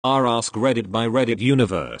Our Ask Reddit by Reddit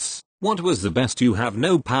Universe. What was the best you have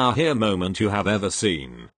no power here moment you have ever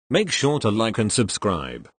seen? Make sure to like and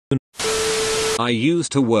subscribe. I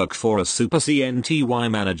used to work for a super CNTY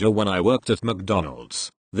manager when I worked at McDonald's.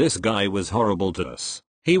 This guy was horrible to us.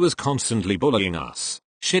 He was constantly bullying us,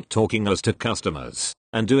 shit-talking us to customers,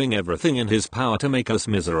 and doing everything in his power to make us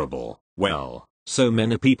miserable. Well, so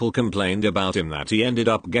many people complained about him that he ended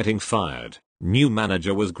up getting fired. New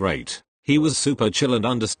manager was great. He was super chill and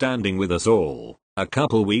understanding with us all. A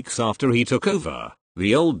couple weeks after he took over,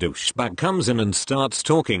 the old douchebag comes in and starts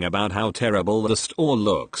talking about how terrible the store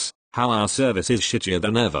looks, how our service is shittier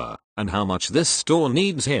than ever, and how much this store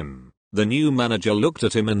needs him. The new manager looked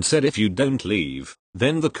at him and said, if you don't leave,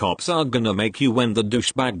 then the cops are gonna make you. When the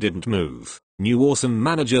douchebag didn't move, new awesome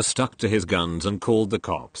manager stuck to his guns and called the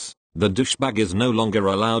cops. The douchebag is no longer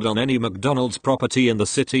allowed on any McDonald's property in the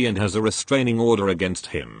city and has a restraining order against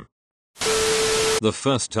him. The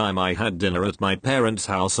first time I had dinner at my parents'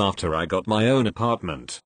 house after I got my own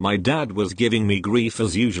apartment, my dad was giving me grief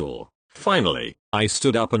as usual. Finally, I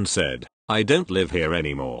stood up and said, I don't live here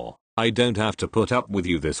anymore. I don't have to put up with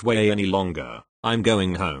you this way any longer. I'm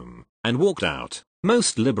going home, and walked out.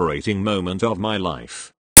 Most liberating moment of my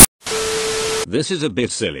life. This is a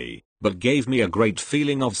bit silly, but gave me a great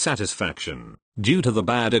feeling of satisfaction. Due to the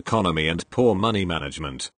bad economy and poor money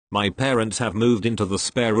management, my parents have moved into the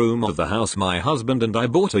spare room of the house my husband and I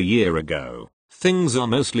bought a year ago. Things are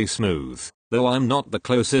mostly smooth, though I'm not the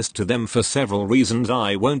closest to them for several reasons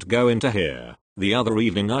I won't go into here. The other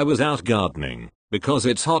evening I was out gardening, because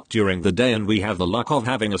it's hot during the day and we have the luck of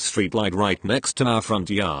having a streetlight right next to our front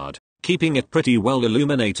yard, keeping it pretty well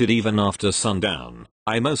illuminated even after sundown.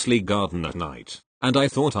 I mostly garden at night, and I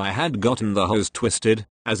thought I had gotten the hose twisted,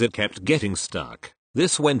 as it kept getting stuck.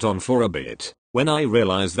 This went on for a bit. When I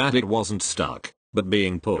realized that it wasn't stuck, but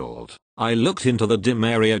being pulled, I looked into the dim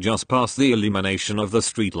area just past the illumination of the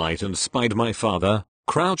streetlight and spied my father,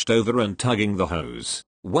 crouched over and tugging the hose.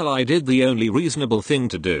 Well, I did the only reasonable thing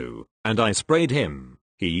to do, and I sprayed him.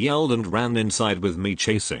 He yelled and ran inside with me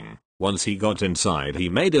chasing. Once he got inside he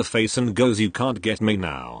made a face and goes, you can't get me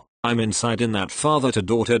now. I'm inside in that father to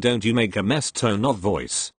daughter don't you make a mess tone of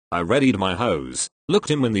voice. I readied my hose, looked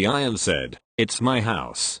him in the eye and said, it's my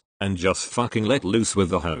house, and just fucking let loose with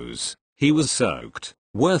the hose. He was soaked,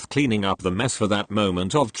 worth cleaning up the mess for that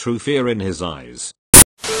moment of true fear in his eyes.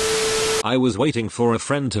 I was waiting for a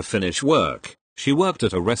friend to finish work. She worked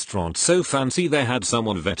at a restaurant so fancy they had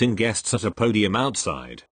someone vetting guests at a podium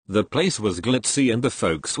outside. The place was glitzy and the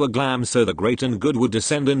folks were glam, so the great and good would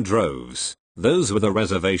descend in droves. Those with a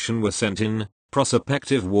reservation were sent in,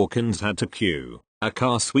 prospective walk-ins had to queue. A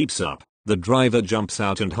car sweeps up, the driver jumps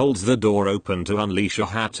out and holds the door open to unleash a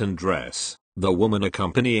hat and dress. The woman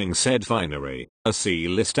accompanying said finery, a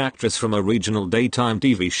C-list actress from a regional daytime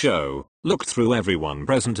TV show, looked through everyone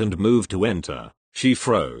present and moved to enter. She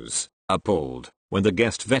froze, appalled, when the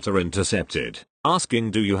guest vetter intercepted,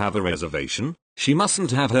 asking, do you have a reservation? She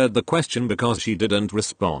mustn't have heard the question because she didn't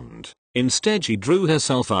respond. Instead she drew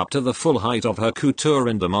herself up to the full height of her couture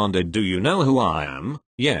and demanded, do you know who I am?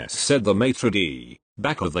 Yes, said the maitre d',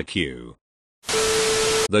 back of the queue.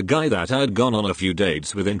 The guy that I'd gone on a few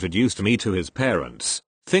dates with introduced me to his parents.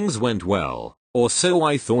 Things went well, or so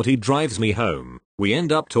I thought. He drives me home. We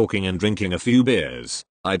end up talking and drinking a few beers.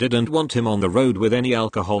 I didn't want him on the road with any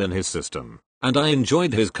alcohol in his system, and I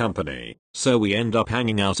enjoyed his company, so we end up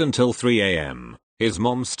hanging out until 3 AM. His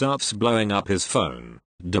mom starts blowing up his phone,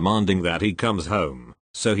 demanding that he comes home,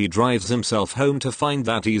 so he drives himself home to find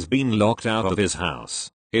that he's been locked out of his house.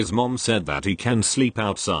 His mom said that he can sleep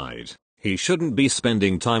outside. He shouldn't be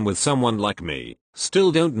spending time with someone like me.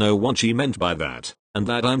 Still don't know what she meant by that, and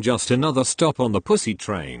that I'm just another stop on the pussy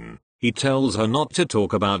train. He tells her not to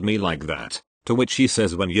talk about me like that, to which she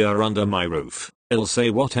says, when you're under my roof, I'll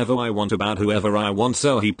say whatever I want about whoever I want.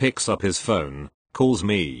 So he picks up his phone, calls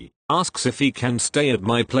me, asks if he can stay at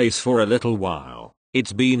my place for a little while.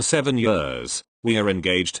 It's been 7 years, we are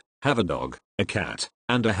engaged, have a dog, a cat,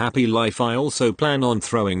 and a happy life. I also plan on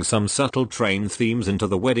throwing some subtle train themes into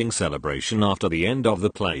the wedding celebration after the end of the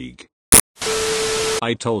plague.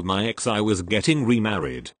 I told my ex I was getting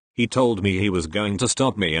remarried. He told me he was going to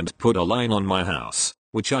stop me and put a line on my house,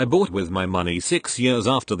 which I bought with my money 6 years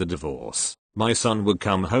after the divorce. My son would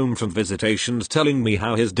come home from visitations telling me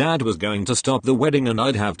how his dad was going to stop the wedding and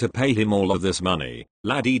I'd have to pay him all of this money.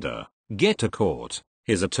 Ladida. Get to court.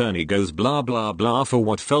 His attorney goes blah blah blah for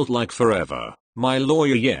what felt like forever. My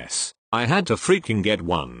lawyer, yes, I had to freaking get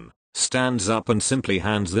one, stands up and simply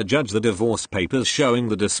hands the judge the divorce papers showing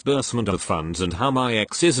the disbursement of funds and how my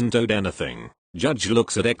ex isn't owed anything. Judge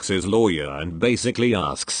looks at ex's lawyer and basically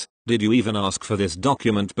asks, Did you even ask for this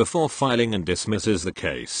document before filing, and dismisses the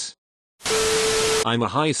case. I'm a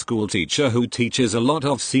high school teacher who teaches a lot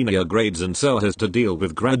of senior grades and so has to deal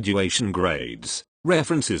with graduation grades,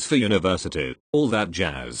 references for university, all that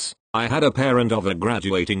jazz. I had a parent of a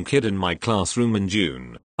graduating kid in my classroom in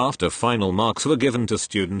June, after final marks were given to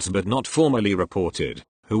students but not formally reported,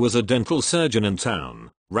 who was a dental surgeon in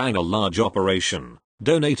town, ran a large operation,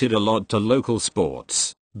 donated a lot to local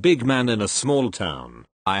sports, big man in a small town.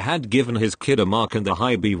 I had given his kid a mark in the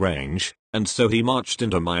high B range, and so he marched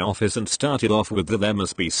into my office and started off with the "there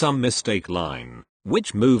must be some mistake" line,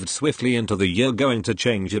 which moved swiftly into the "you're going to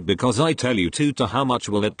change it because I tell you to how much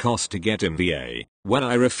will it cost to get him the A." When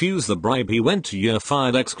I refused the bribe he went to "you're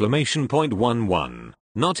fired!" !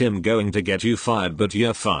 Not him going to get you fired but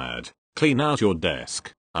 "you're fired. Clean out your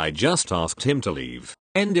desk." I just asked him to leave.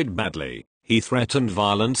 Ended badly. He threatened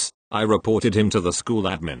violence. I reported him to the school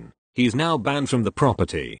admin. He's now banned from the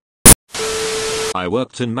property. I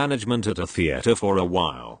worked in management at a theater for a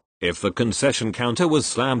while. If the concession counter was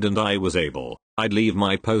slammed and I was able, I'd leave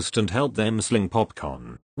my post and help them sling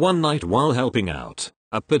popcorn. One night while helping out,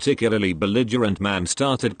 a particularly belligerent man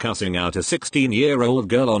started cussing out a 16-year-old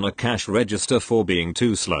girl on a cash register for being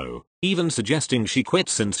too slow, even suggesting she quit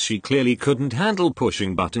since she clearly couldn't handle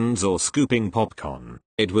pushing buttons or scooping popcorn.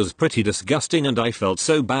 It was pretty disgusting and I felt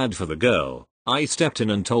so bad for the girl. I stepped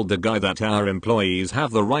in and told the guy that our employees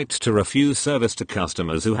have the right to refuse service to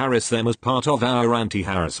customers who harass them as part of our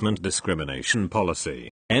anti-harassment discrimination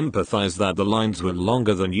policy, empathized that the lines were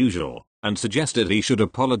longer than usual, and suggested he should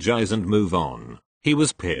apologize and move on. He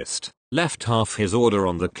was pissed, left half his order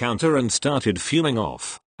on the counter and started fuming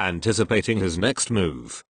off, anticipating his next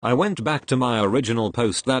move. I went back to my original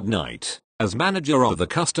post that night, as manager of the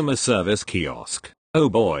customer service kiosk. Oh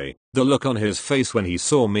boy, the look on his face when he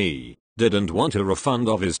saw me. Didn't want a refund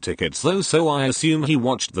of his tickets though, so I assume he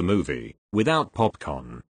watched the movie without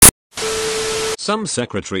popcorn. Some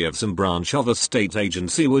secretary of some branch of a state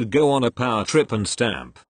agency would go on a power trip and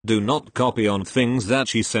stamp "do not copy" on things that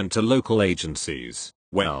she sent to local agencies.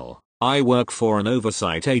 Well, I work for an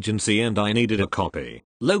oversight agency and I needed a copy.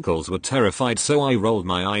 Locals were terrified, so I rolled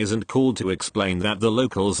my eyes and called to explain that the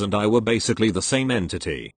locals and I were basically the same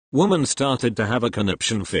entity. Woman started to have a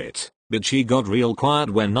conniption fit, but she got real quiet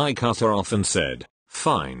when I cut her off and said,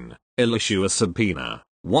 "Fine, I'll issue a subpoena.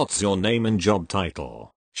 What's your name and job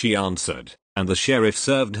title?" She answered, and the sheriff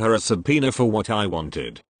served her a subpoena for what I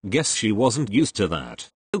wanted. Guess she wasn't used to that.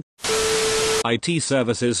 IT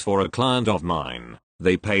services for a client of mine.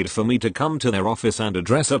 They paid for me to come to their office and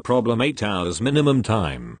address a problem 8 hours minimum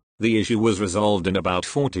time. The issue was resolved in about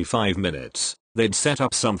 45 minutes. They'd set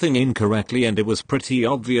up something incorrectly and it was pretty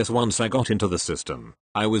obvious once I got into the system.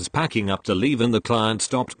 I was packing up to leave and the client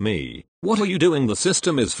stopped me. "What are you doing? The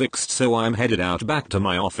system is fixed." So I'm headed out back to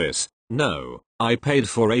my office. "No, I paid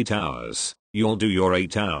for 8 hours. You'll do your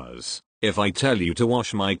 8 hours. If I tell you to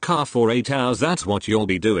wash my car for 8 hours, that's what you'll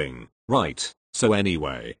be doing, right? So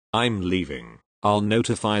anyway, I'm leaving. I'll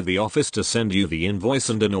notify the office to send you the invoice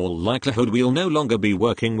and in all likelihood we'll no longer be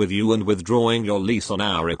working with you and withdrawing your lease on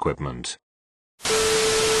our equipment."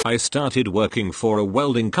 I started working for a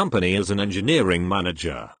welding company as an engineering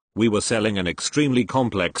manager. We were selling an extremely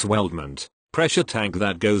complex weldment pressure tank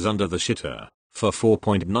that goes under the shitter for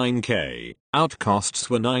 4.9k. Out costs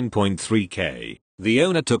were 9.3k. The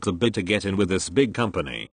owner took the bid to get in with this big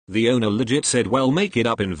company. The owner legit said, "Well, make it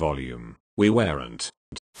up in volume." We weren't.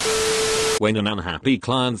 When an unhappy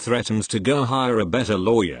client threatens to go hire a better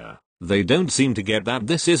lawyer, they don't seem to get that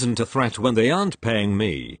this isn't a threat when they aren't paying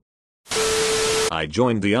me. I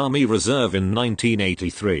joined the Army Reserve in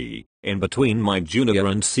 1983, in between my junior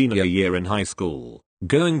and senior year in high school,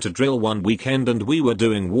 going to drill one weekend and we were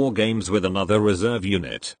doing war games with another reserve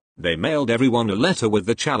unit. They mailed everyone a letter with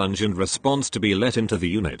the challenge and response to be let into the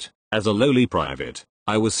unit. As a lowly private,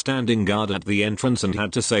 I was standing guard at the entrance and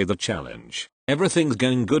had to say the challenge. Everything's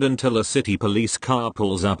going good until a city police car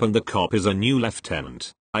pulls up and the cop is a new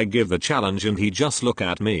lieutenant. I give the challenge and he just look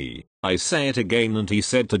at me. I say it again and he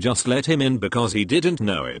said to just let him in because he didn't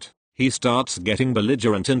know it. He starts getting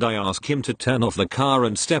belligerent and I ask him to turn off the car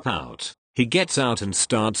and step out. He gets out and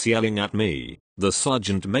starts yelling at me. The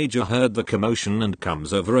sergeant major heard the commotion and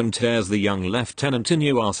comes over and tears the young lieutenant a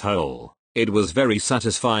new asshole. It was very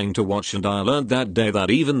satisfying to watch and I learned that day that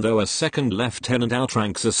even though a second lieutenant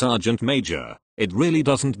outranks a sergeant major, it really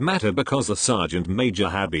doesn't matter because the sergeant major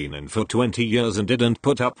had been in for 20 years and didn't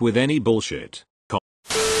put up with any bullshit.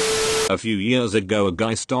 A few years ago a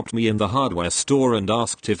guy stopped me in the hardware store and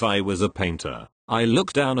asked if I was a painter. I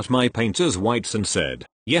looked down at my painter's whites and said,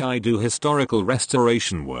 "Yeah, I do historical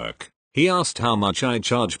restoration work." He asked how much I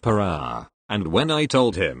charge per hour. and when I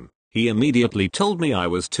told him, he immediately told me I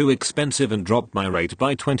was too expensive and dropped my rate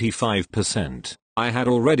by 25%. I had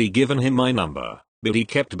already given him my number, but he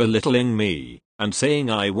kept belittling me and saying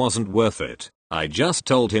I wasn't worth it. I just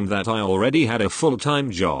told him that I already had a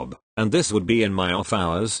full-time job, and this would be in my off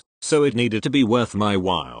hours, so it needed to be worth my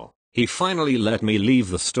while. He finally let me leave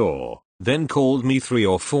the store, then called me 3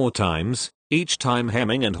 or 4 times, each time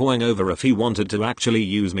hemming and hawing over if he wanted to actually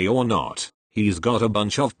use me or not. He's got a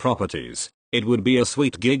bunch of properties. It would be a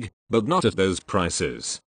sweet gig, but not at those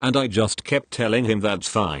prices. And I just kept telling him that's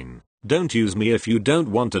fine. Don't use me if you don't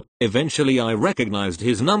want it. Eventually I recognized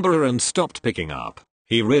his number and stopped picking up.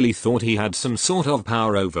 He really thought he had some sort of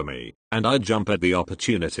power over me, and I'd jump at the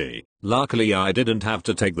opportunity. Luckily I didn't have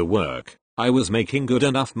to take the work. I was making good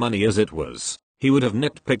enough money as it was. He would have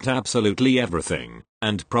nitpicked absolutely everything,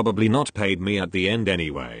 and probably not paid me at the end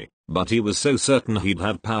anyway, but he was so certain he'd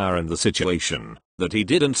have power in the situation, that he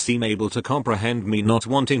didn't seem able to comprehend me not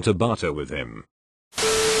wanting to barter with him.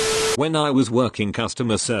 When I was working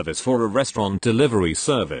customer service for a restaurant delivery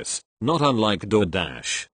service, not unlike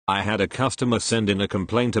DoorDash, I had a customer send in a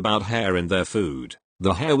complaint about hair in their food.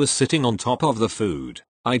 The hair was sitting on top of the food.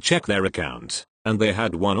 I checked their account, and they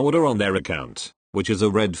had one order on their account, which is a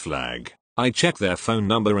red flag. I check their phone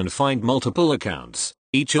number and find multiple accounts,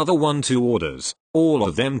 each other 1-2 orders, all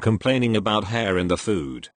of them complaining about hair in the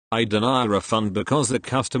food. I deny a refund because the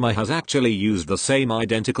customer has actually used the same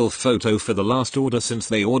identical photo for the last order since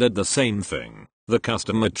they ordered the same thing. The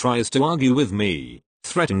customer tries to argue with me,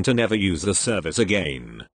 threaten to never use the service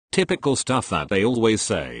again. Typical stuff that they always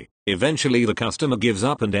say. Eventually the customer gives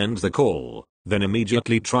up and ends the call, then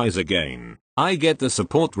immediately tries again. I get the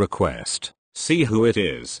support request, see who it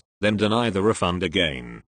is, then deny the refund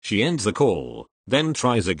again. She ends the call, then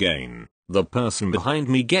tries again. The person behind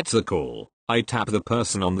me gets the call. I tap the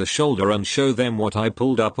person on the shoulder and show them what I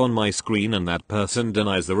pulled up on my screen and that person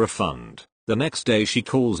denies the refund. The next day she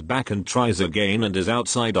calls back and tries again and is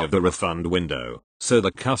outside of the refund window. So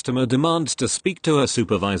the customer demands to speak to her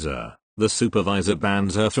supervisor. The supervisor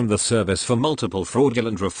bans her from the service for multiple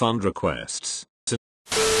fraudulent refund requests.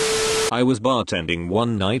 I was bartending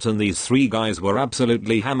one night and these 3 guys were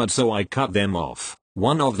absolutely hammered, so I cut them off.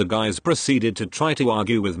 One of the guys proceeded to try to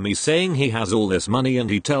argue with me saying he has all this money and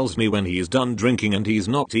he tells me when he's done drinking and he's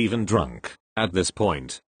not even drunk. At this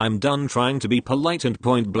point, I'm done trying to be polite and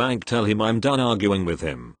point blank tell him I'm done arguing with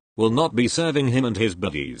him, will not be serving him and his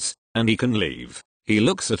buddies, and he can leave. He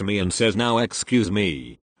looks at me and says, "Now excuse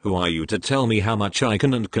me, who are you to tell me how much I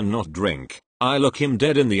can and cannot drink?" I look him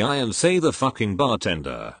dead in the eye and say, "The fucking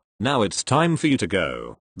bartender. Now it's time for you to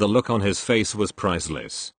go." The look on his face was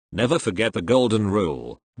priceless. Never forget the golden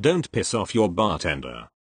rule, don't piss off your bartender.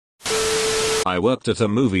 I worked at a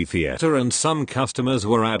movie theater and some customers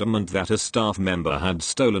were adamant that a staff member had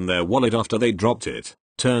stolen their wallet after they dropped it.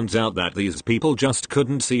 Turns out that these people just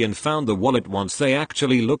couldn't see and found the wallet once they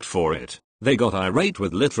actually looked for it. They got irate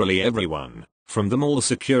with literally everyone, from the mall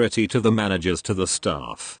security to the managers to the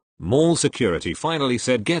staff. Mall security finally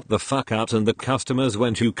said, "Get the fuck out," and the customers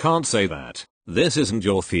went, "You can't say that. This isn't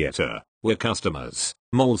your theater. We're customers."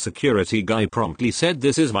 Mall security guy promptly said,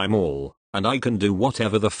 "This is my mall, and I can do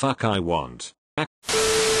whatever the fuck I want."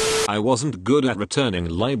 I wasn't good at returning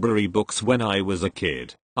library books when I was a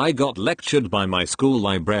kid. I got lectured by my school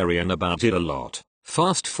librarian about it a lot.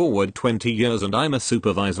 Fast forward 20 years and I'm a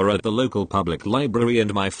supervisor at the local public library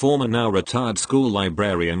and my former now retired school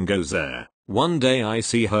librarian goes there. One day I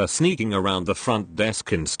see her sneaking around the front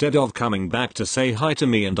desk instead of coming back to say hi to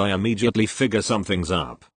me and I immediately figure something's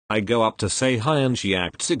up. I go up to say hi and she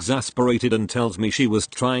acts exasperated and tells me she was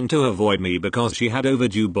trying to avoid me because she had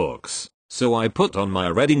overdue books. So I put on my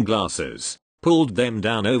reading glasses, pulled them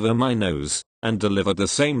down over my nose, and delivered the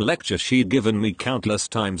same lecture she'd given me countless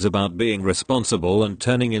times about being responsible and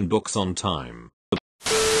turning in books on time.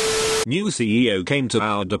 New CEO came to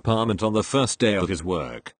our department on the first day of his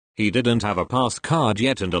work. He didn't have a pass card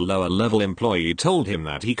yet and a lower level employee told him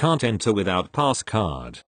that he can't enter without pass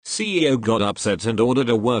card. CEO got upset and ordered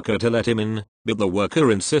a worker to let him in, but the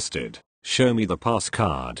worker insisted, "Show me the pass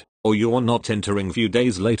card, or you're not entering." Few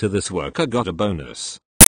days later this worker got a bonus.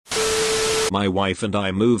 My wife and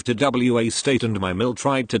I moved to WA State and my mill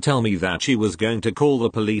tried to tell me that she was going to call the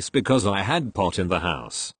police because I had pot in the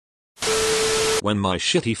house. When my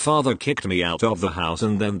shitty father kicked me out of the house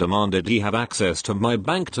and then demanded he have access to my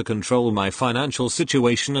bank to control my financial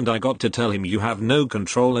situation and I got to tell him, "You have no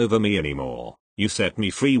control over me anymore. You set me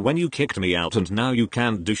free when you kicked me out and now you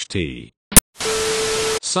can't do shit."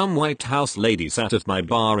 Some White House lady sat at my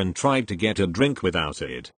bar and tried to get a drink without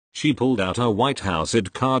it. She pulled out her White House ID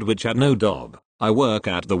card which had no dob. "I work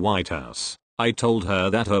at the White House. I told her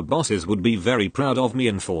that her bosses would be very proud of me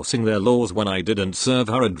enforcing their laws when I didn't serve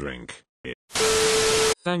her a drink.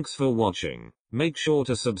 Thanks for watching. Make sure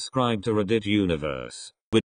to subscribe to Reddit Universe.